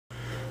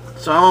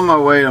So I'm on my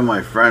way to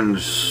my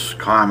friend's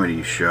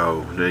comedy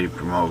show that he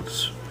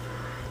promotes.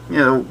 You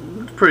know,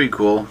 it's pretty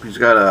cool. He's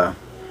got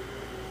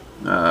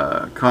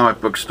a comic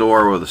book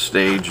store with a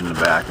stage in the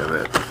back of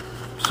it.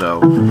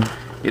 So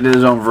he did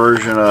his own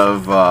version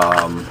of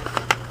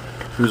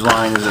Whose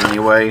Line Is It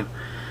Anyway?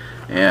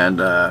 And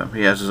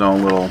he has his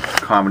own little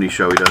comedy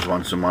show he does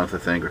once a month, I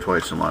think, or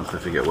twice a month, I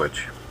forget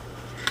which.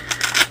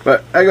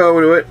 But I go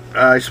over to it.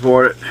 I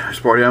support it. I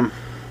support him.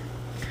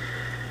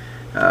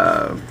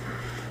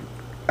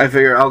 I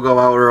figure I'll go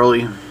out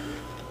early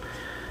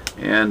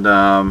and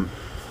go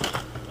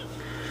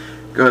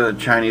to the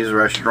Chinese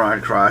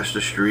restaurant across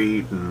the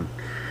street, and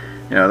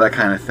you know, that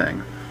kind of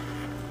thing.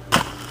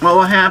 Well,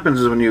 what happens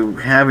is when you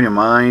have in your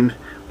mind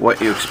what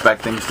you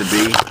expect things to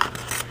be,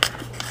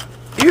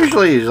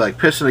 usually it's like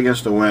pissing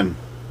against the wind.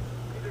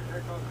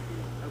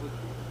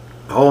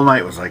 The whole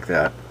night was like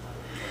that.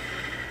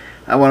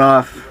 I went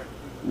off,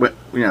 you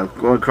know,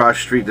 going across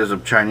the street, there's a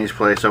Chinese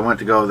place. I went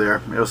to go there.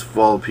 It was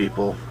full of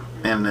people.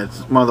 And it's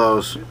one of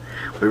those,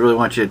 we really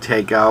want you to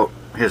take out.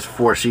 Here's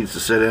 4 seats to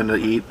sit in to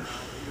eat.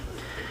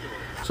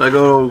 So I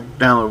go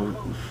down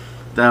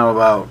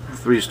about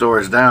 3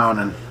 stores down,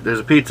 and there's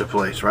a pizza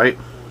place, right?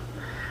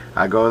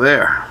 I go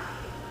there.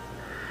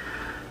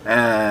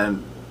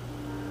 And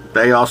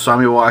they all saw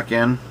me walk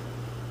in,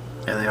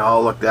 and they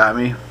all looked at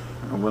me.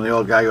 And when the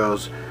old guy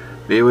goes,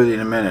 "Be with you in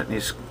a minute," and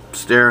he's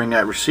staring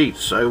at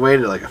receipts. So I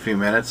waited like a few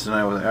minutes, and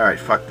I was like, alright,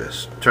 fuck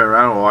this. Turned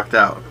around and walked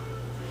out.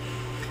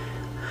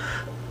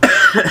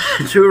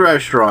 2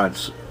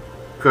 restaurants,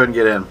 couldn't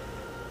get in.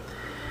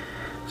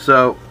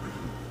 So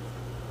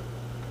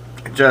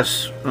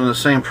just on the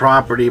same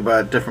property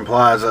but different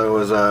plaza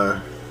was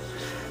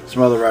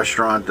some other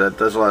restaurant that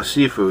does a lot of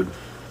seafood.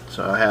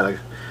 So I had a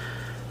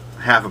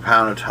half a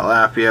pound of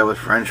tilapia with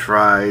french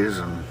fries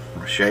and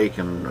a shake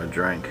and a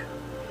drink.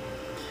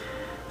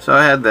 So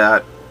I had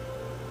that.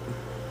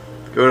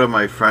 Go to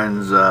my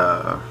friend's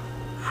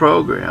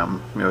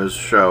program, you know, his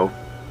show.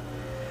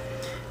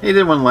 He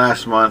did one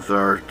last month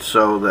or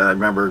so that I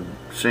remember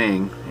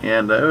seeing,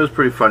 and it was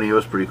pretty funny. It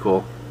was pretty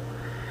cool.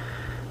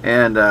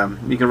 And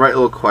you can write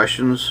little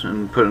questions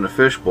and put in a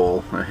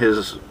fishbowl.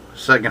 His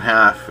second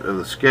half of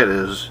the skit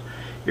is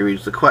he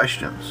reads the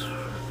questions.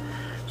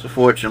 So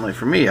fortunately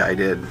for me, I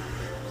did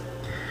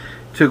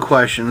 2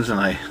 questions,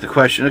 and of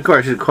course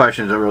the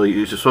questions are really,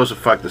 you're supposed to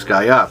fuck this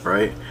guy up,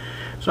 right?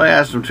 So I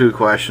asked him 2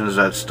 questions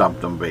that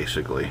stumped him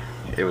basically.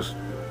 It was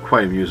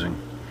quite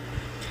amusing.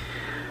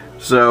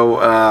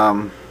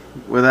 So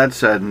with that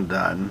said and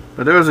done,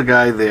 but there was a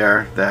guy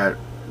there that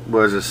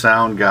was a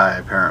sound guy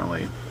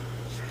apparently,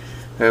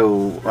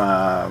 who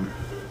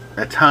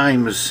at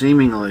times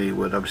seemingly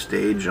would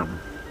upstage him,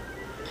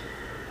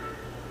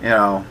 you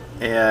know,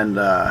 and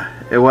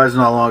it was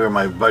no longer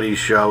my buddy's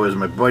show. It was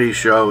my buddy's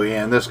show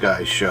and this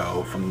guy's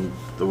show, from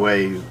the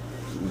way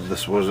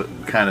this was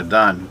kind of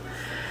done.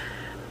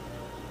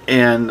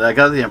 And I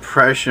got the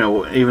impression,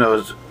 even though it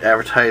was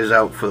advertised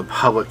out for the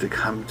public to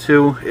come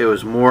to, it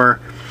was more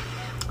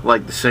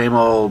like the same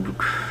old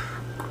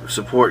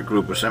support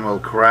group or same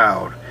old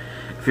crowd.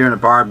 If you're in the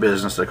bar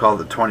business, they call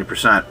it the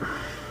 20%.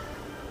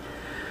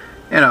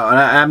 You know, and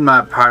I'm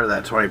not part of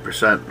that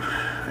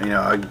 20%. You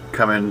know, I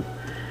come in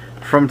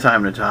from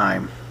time to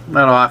time,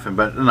 not often,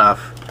 but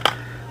enough.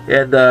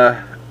 And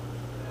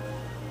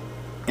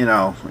you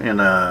know,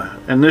 and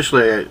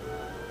initially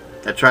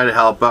I try to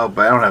help out,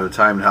 but I don't have the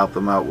time to help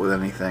them out with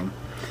anything.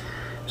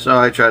 So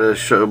I try to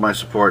show my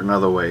support in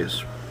other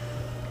ways.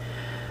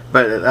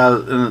 But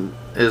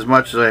as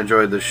much as I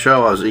enjoyed the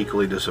show, I was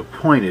equally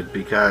disappointed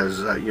because,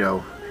 you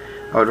know,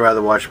 I would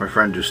rather watch my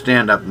friend do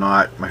stand-up,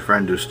 not my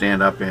friend do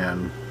stand-up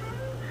and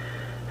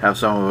have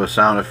some of the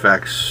sound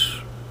effects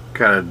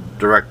kind of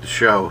direct the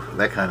show,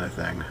 that kind of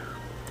thing.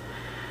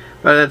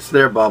 But it's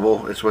their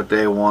bubble, it's what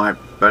they want.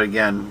 But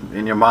again,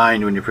 in your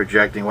mind, when you're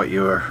projecting what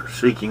you're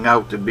seeking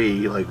out to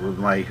be, like with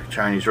my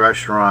Chinese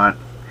restaurant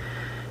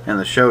and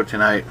the show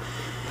tonight,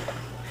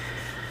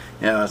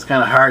 you know, it's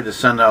kind of hard to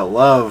send out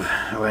love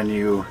when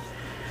you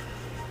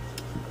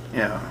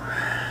know,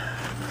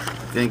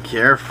 didn't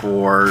care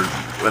for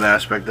an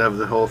aspect of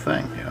the whole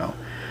thing, you know.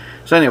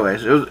 So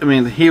anyways, it was, I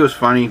mean, he was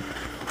funny.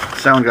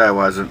 Sound guy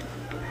wasn't.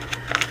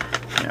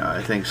 You know,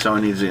 I think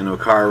someone needs to get into a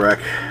car wreck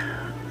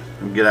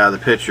and get out of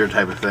the picture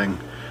type of thing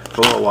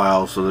for a little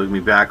while, so they can be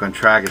back on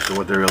track as to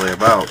what they're really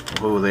about,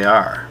 who they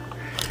are.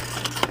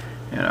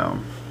 You know.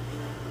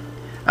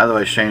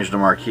 Otherwise, change the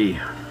marquee.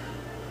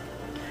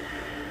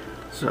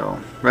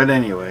 So, but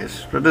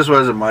anyways, but this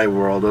wasn't my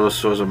world.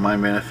 This wasn't my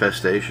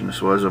manifestation.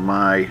 This wasn't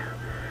my,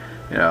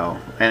 you know,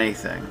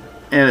 anything.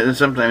 And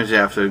sometimes you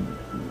have to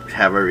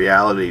have a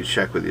reality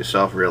check with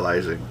yourself,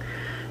 realizing,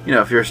 you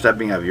know, if you're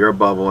stepping out of your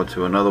bubble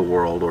into another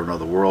world or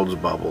another world's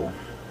bubble,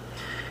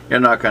 you're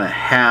not going to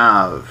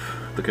have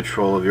the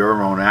control of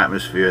your own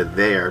atmosphere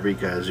there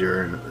because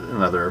you're in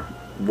another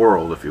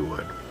world, if you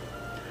would.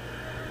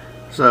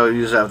 So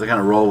you just have to kind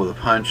of roll with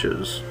the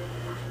punches.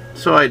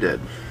 So I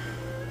did.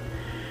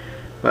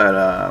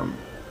 But,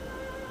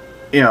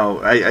 you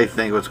know, I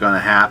think what's going to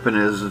happen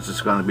is it's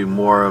just going to be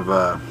more of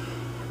a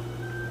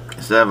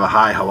instead of a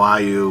 "Hi, how are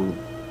you"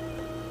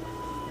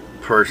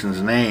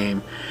 person's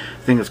name, I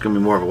think it's going to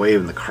be more of a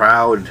wave in the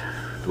crowd,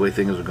 the way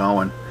things are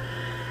going.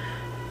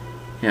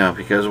 You know,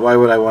 because why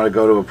would I want to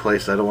go to a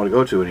place I don't want to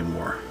go to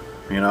anymore?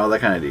 You know, that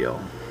kind of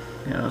deal.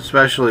 You know,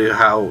 especially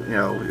how, you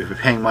know, if you're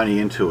paying money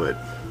into it.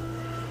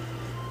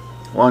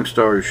 Long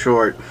story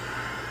short,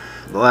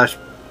 the last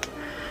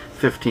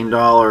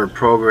 $15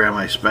 program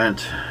I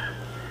spent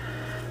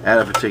at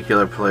a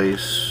particular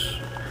place,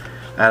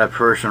 I had a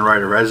person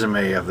write a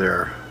resume of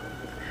their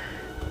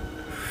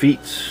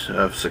feats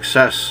of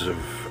success of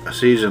a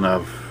season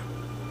of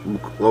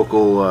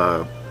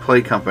local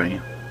play company,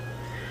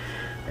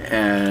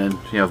 and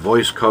you know,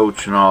 voice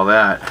coach and all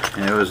that,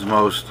 and it was the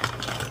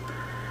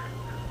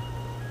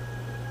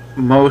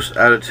most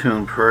out of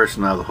tune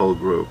person out of the whole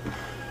group.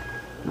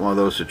 One of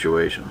those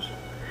situations.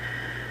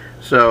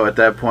 So at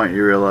that point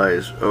you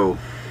realize, oh,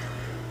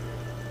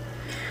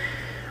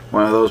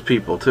 one of those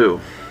people too.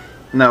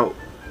 Now,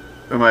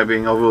 am I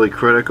being overly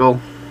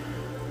critical?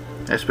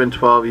 I spent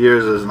 12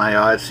 years as an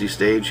IOTC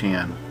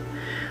stagehand,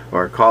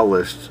 or a call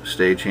list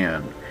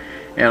stagehand,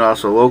 and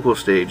also local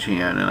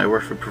stagehand, and I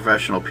work for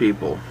professional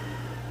people.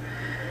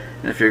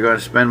 And if you're going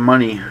to spend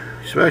money,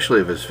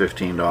 especially if it's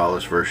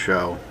 $15 for a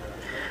show,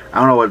 I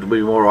don't know what would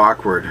be more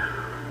awkward: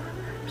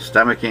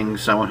 stomaching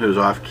someone who's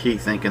off key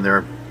thinking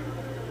they're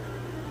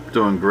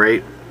doing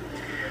great,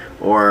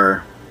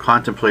 or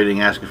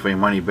contemplating asking for your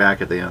money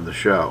back at the end of the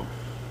show.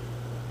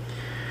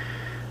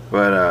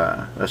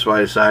 But that's why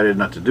I decided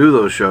not to do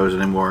those shows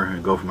anymore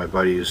and go for my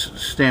buddy's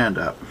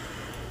stand-up.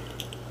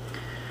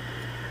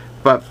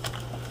 But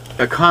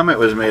a comment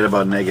was made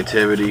about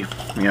negativity.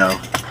 You know,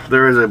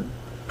 there is a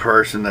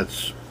person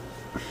that's,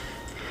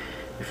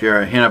 if you're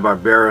a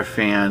Hanna-Barbera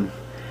fan,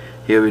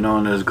 he'll be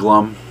known as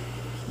Glum.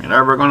 You're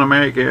never gonna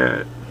make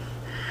it.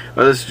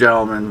 Well, this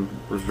gentleman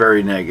was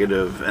very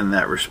negative in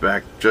that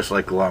respect, just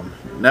like Glum.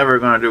 Never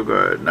gonna do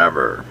good,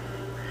 never.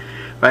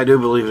 But I do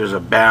believe there's a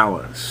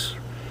balance.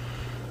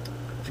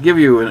 To give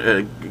you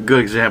a good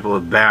example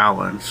of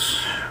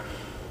balance,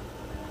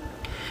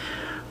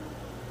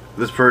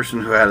 this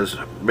person who had this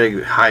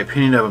big high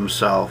opinion of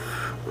himself,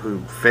 who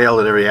failed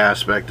at every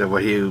aspect of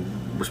what he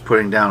was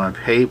putting down on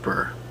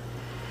paper,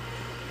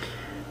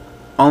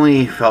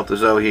 only felt as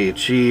though he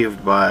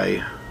achieved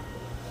by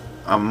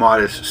a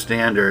modest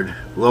standard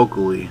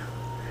locally.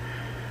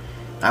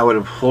 I would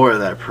implore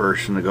that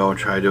person to go and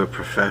try to do it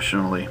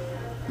professionally,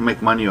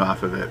 make money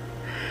off of it.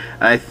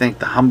 And I think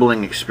the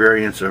humbling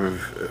experience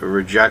of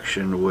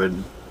rejection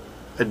would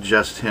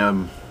adjust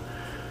him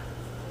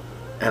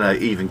at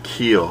an even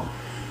keel.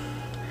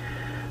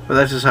 But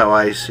that's just how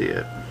I see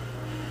it.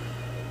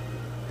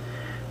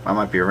 I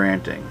might be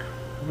ranting,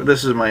 but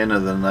this is my end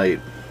of the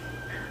night.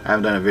 I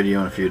haven't done a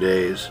video in a few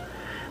days,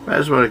 but I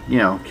just want to, you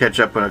know, catch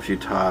up on a few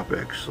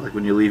topics. Like,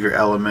 when you leave your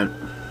element,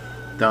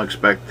 don't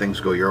expect things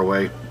to go your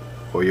way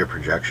or your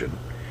projection.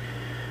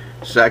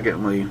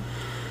 Secondly,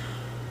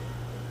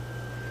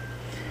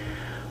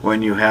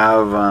 when you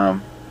have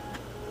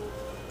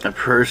a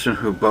person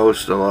who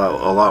boasts a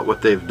lot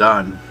what they've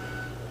done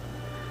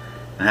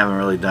and haven't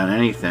really done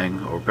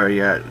anything, or better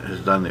yet, has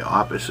done the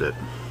opposite.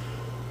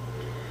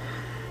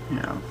 You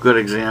know, good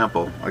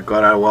example, I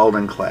got out of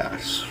welding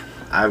class.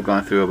 I've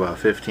gone through about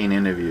 15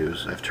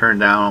 interviews. I've turned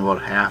down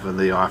about half of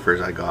the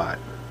offers I got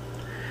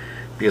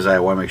because I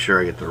want to make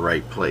sure I get the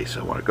right place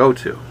I want to go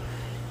to.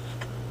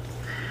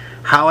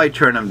 How I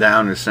turn them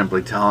down is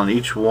simply telling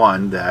each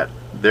one that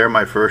they're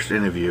my first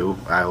interview.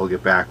 I will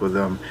get back with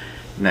them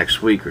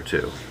next week or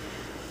two.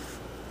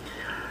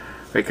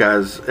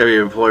 Because every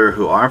employer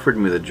who offered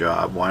me the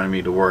job wanted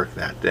me to work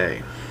that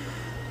day.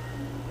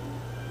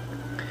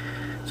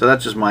 So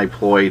that's just my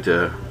ploy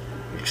to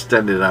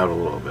extend it out a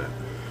little bit.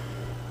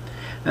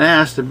 And it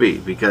has to be,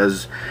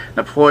 because an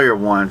employer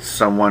wants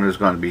someone who's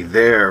going to be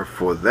there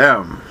for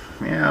them.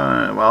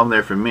 Yeah, well, I'm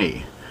there for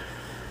me.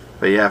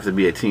 But you have to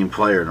be a team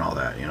player and all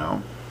that, you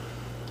know.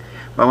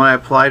 But when I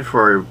applied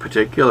for a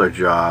particular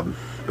job,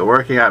 the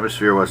working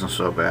atmosphere wasn't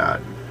so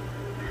bad.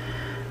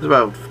 There's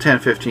about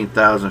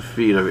 10-15,000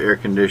 feet of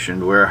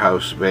air-conditioned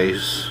warehouse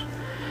space,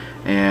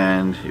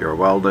 and you're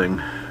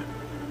welding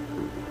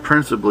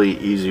principally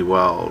easy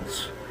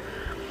welds.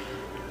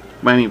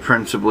 I mean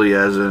principally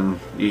as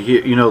in,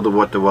 you know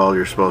what the weld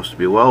you're supposed to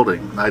be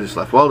welding. I just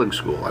left welding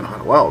school. I know how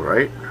to weld,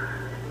 right?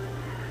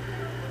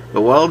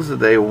 The welds that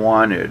they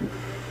wanted,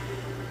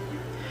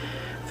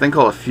 a thing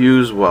called a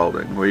fuse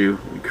welding, where you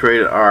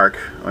create an arc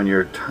on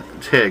your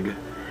TIG,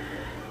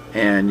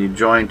 and you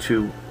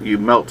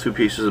melt two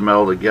pieces of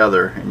metal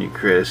together and you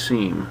create a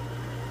seam.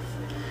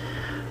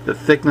 The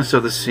thickness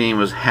of the seam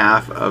was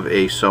half of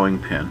a sewing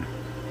pin.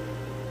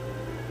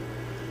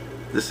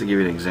 Just to give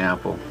you an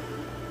example.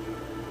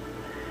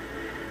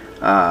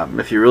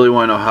 If you really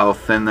want to know how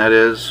thin that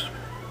is,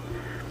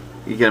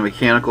 you get a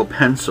mechanical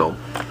pencil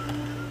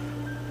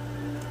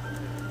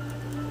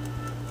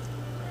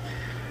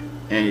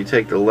and you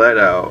take the lead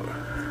out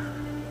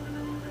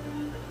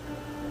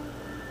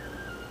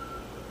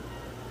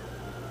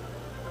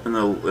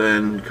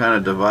and kind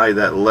of divide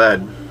that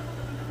lead. I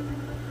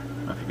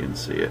don't know if you can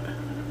see it.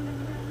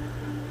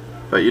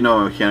 But you know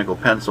what a mechanical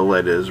pencil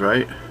lead is,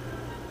 right?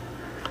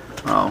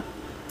 Well,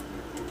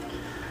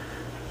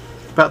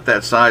 about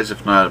that size,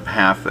 if not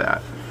half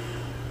that.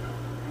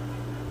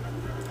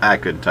 I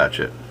couldn't touch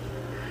it.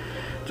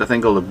 It's a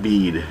thing called a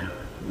bead.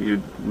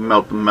 You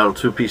melt the metal,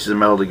 two pieces of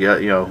metal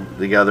together,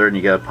 together, and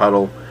you get a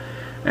puddle,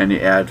 and you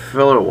add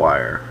filler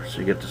wire, so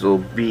you get this little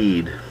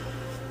bead,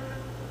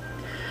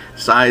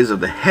 size of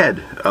the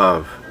head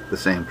of the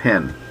same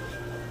pin.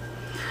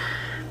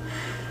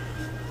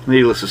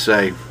 Needless to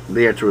say,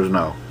 the answer was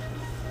no.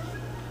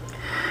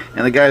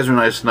 And the guys were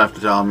nice enough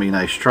to tell me,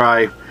 nice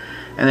try,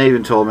 and they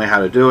even told me how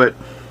to do it.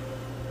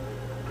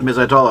 Because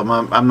I told them,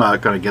 I'm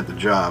not going to get the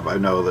job, I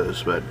know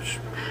this, but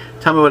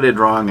tell me what I did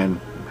wrong and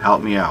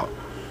help me out.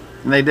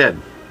 And they did.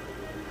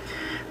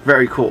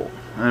 Very cool.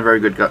 And very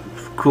good,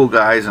 cool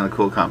guys and a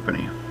cool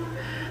company.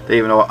 They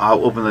even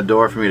opened the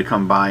door for me to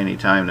come by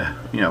anytime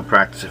to,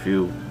 practice a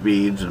few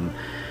beads and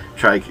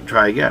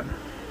try again.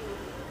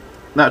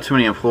 Not too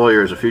many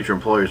employers or future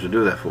employers would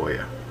do that for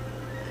you.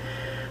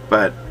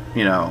 But,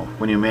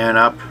 when you man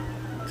up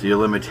to your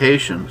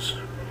limitations,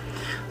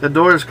 the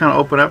doors kind of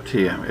open up to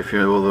you if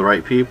you're with the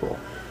right people.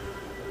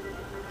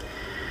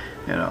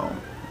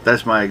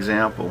 That's my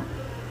example.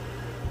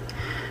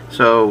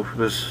 So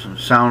this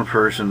sound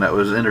person that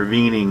was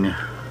intervening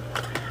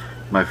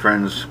my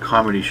friend's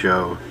comedy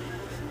show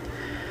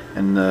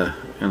in the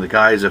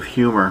guise of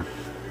humor,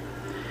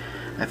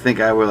 I think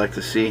I would like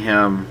to see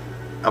him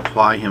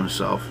apply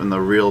himself in the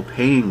real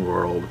paying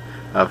world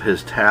of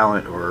his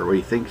talent, or where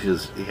he thinks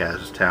he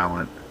has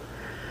talent,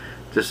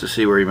 just to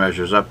see where he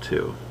measures up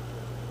to.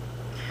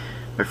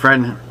 My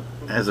friend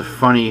has a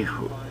funny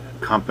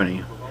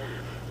company.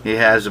 He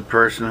has a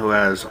person who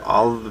has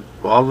all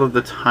of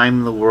the time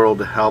in the world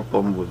to help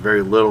him with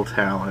very little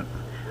talent.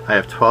 I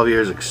have 12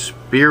 years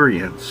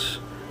experience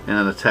in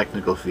the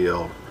technical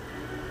field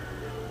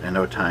and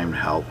no time to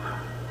help.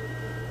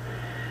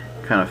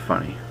 Kind of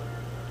funny.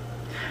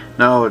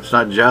 No, it's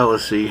not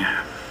jealousy.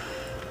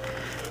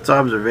 It's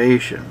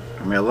observation.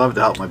 I mean, I love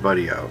to help my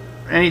buddy out.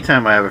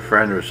 Anytime I have a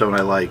friend or someone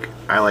I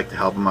like to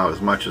help them out as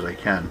much as I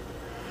can.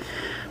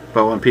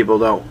 But when people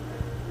don't,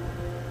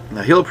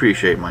 now he'll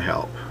appreciate my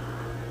help.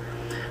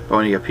 But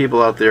when you get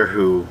people out there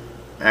who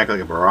act like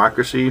a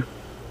bureaucracy,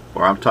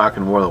 or I'm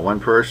talking more than one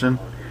person,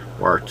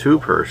 or two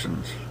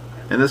persons,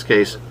 in this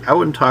case, I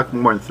wouldn't talk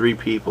more than 3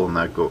 people in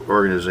that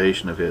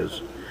organization of his,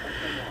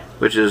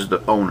 which is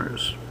the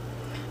owners.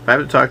 If I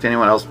have to talk to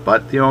anyone else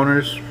but the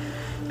owners,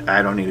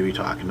 I don't need to be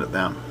talking to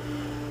them.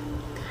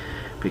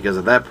 Because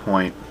at that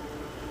point,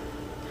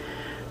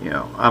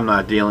 I'm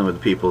not dealing with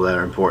the people that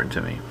are important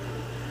to me.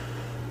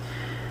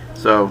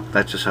 So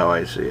that's just how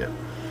I see it.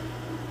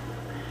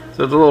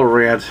 So it's a little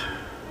rant,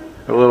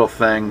 a little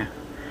thing,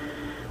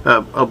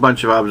 a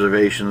bunch of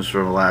observations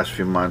from the last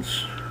few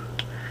months,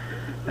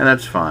 and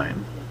that's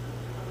fine.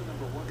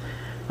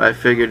 But I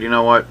figured, you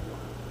know what?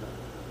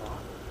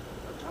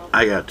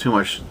 I got too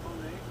much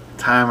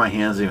time on my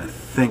hands to even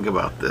think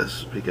about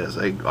this, because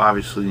I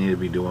obviously need to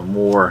be doing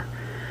more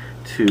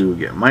to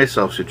get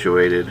myself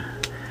situated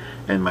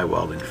in my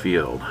welding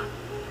field,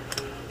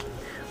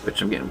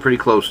 which I'm getting pretty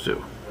close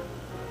to.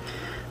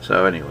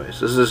 So anyways,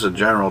 this is a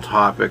general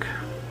topic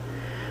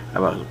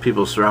about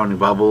people surrounding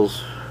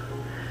bubbles,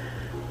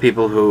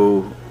 people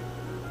who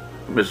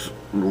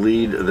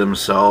mislead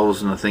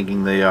themselves into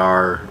thinking they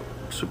are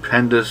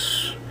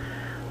stupendous,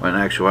 when in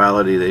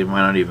actuality they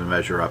might not even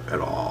measure up at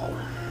all.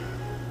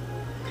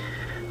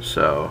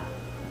 So,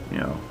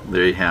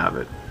 there you have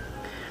it.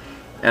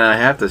 And I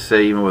have to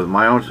say, even with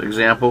my own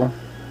example,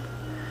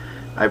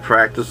 I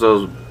practiced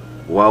those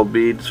weld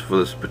beads for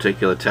this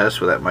particular test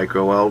for that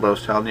micro weld I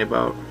was telling you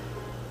about.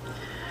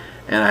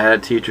 And I had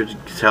a teacher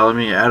telling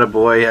me,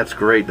 "Attaboy, that's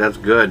great, that's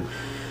good."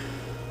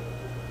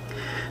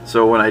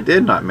 So when I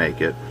did not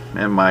make it,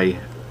 and my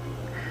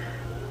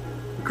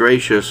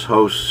gracious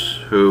hosts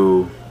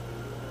who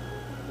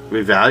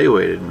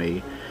evaluated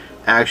me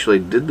actually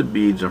did the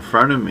beads in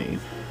front of me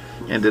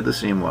and did the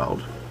seam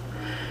weld,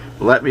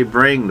 let me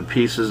bring the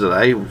pieces that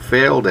I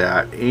failed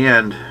at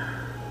and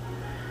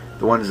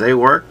the ones they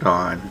worked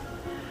on,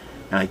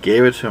 and I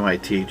gave it to my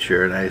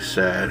teacher, and I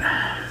said,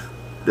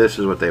 this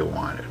is what they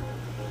wanted.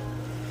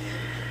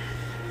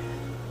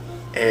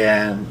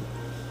 And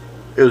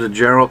it was a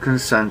general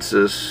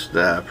consensus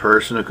that a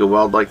person who could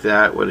weld like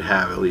that would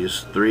have at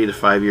least 3 to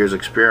 5 years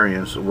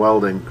experience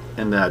welding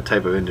in that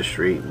type of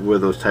industry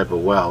with those type of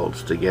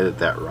welds to get it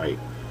that right.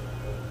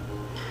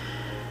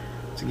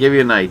 To give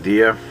you an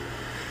idea,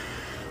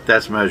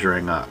 that's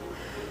measuring up.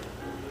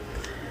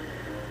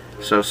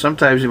 So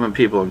sometimes even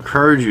people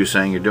encourage you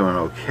saying you're doing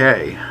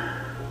okay,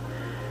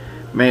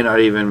 may not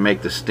even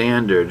make the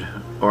standard,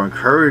 or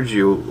encourage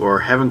you, or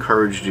have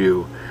encouraged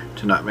you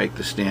to not make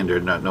the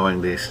standard, not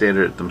knowing the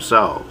standard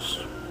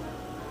themselves.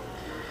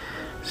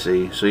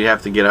 See, so you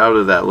have to get out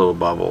of that little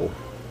bubble.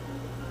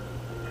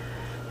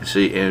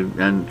 See,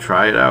 and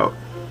try it out.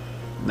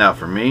 Now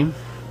for me,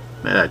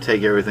 I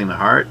take everything to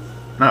heart?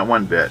 Not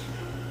one bit.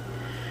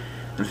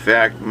 In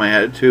fact, my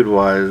attitude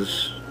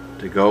was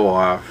to go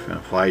off and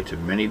apply to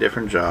many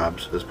different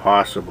jobs as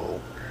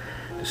possible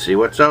to see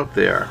what's out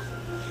there,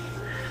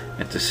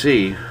 and to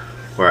see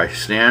where I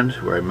stand,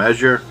 where I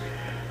measure,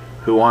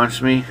 who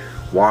wants me,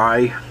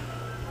 why,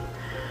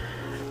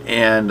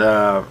 and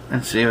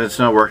see if it's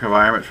no work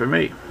environment for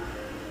me.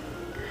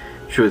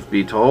 Truth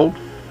be told,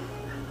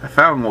 I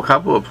found a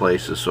couple of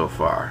places so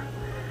far,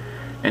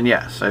 and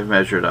yes, I've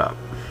measured up.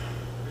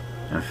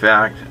 In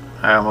fact,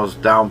 I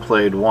almost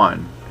downplayed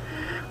one,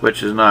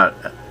 which is not,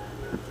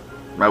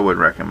 I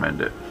wouldn't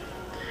recommend it.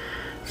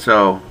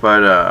 So,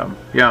 but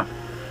yeah,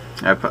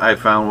 I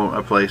found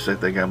a place I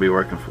think I'll be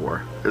working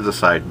for, as a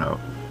side note.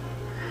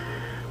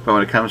 But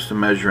when it comes to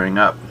measuring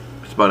up,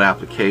 it's about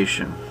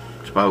application.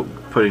 It's about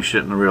putting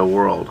shit in the real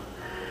world,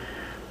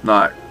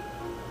 not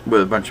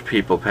with a bunch of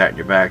people patting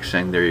your back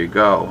saying there you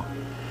go,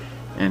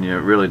 and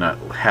you're really not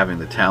having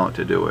the talent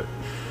to do it.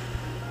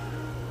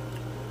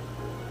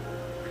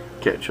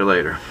 Catch you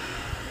later.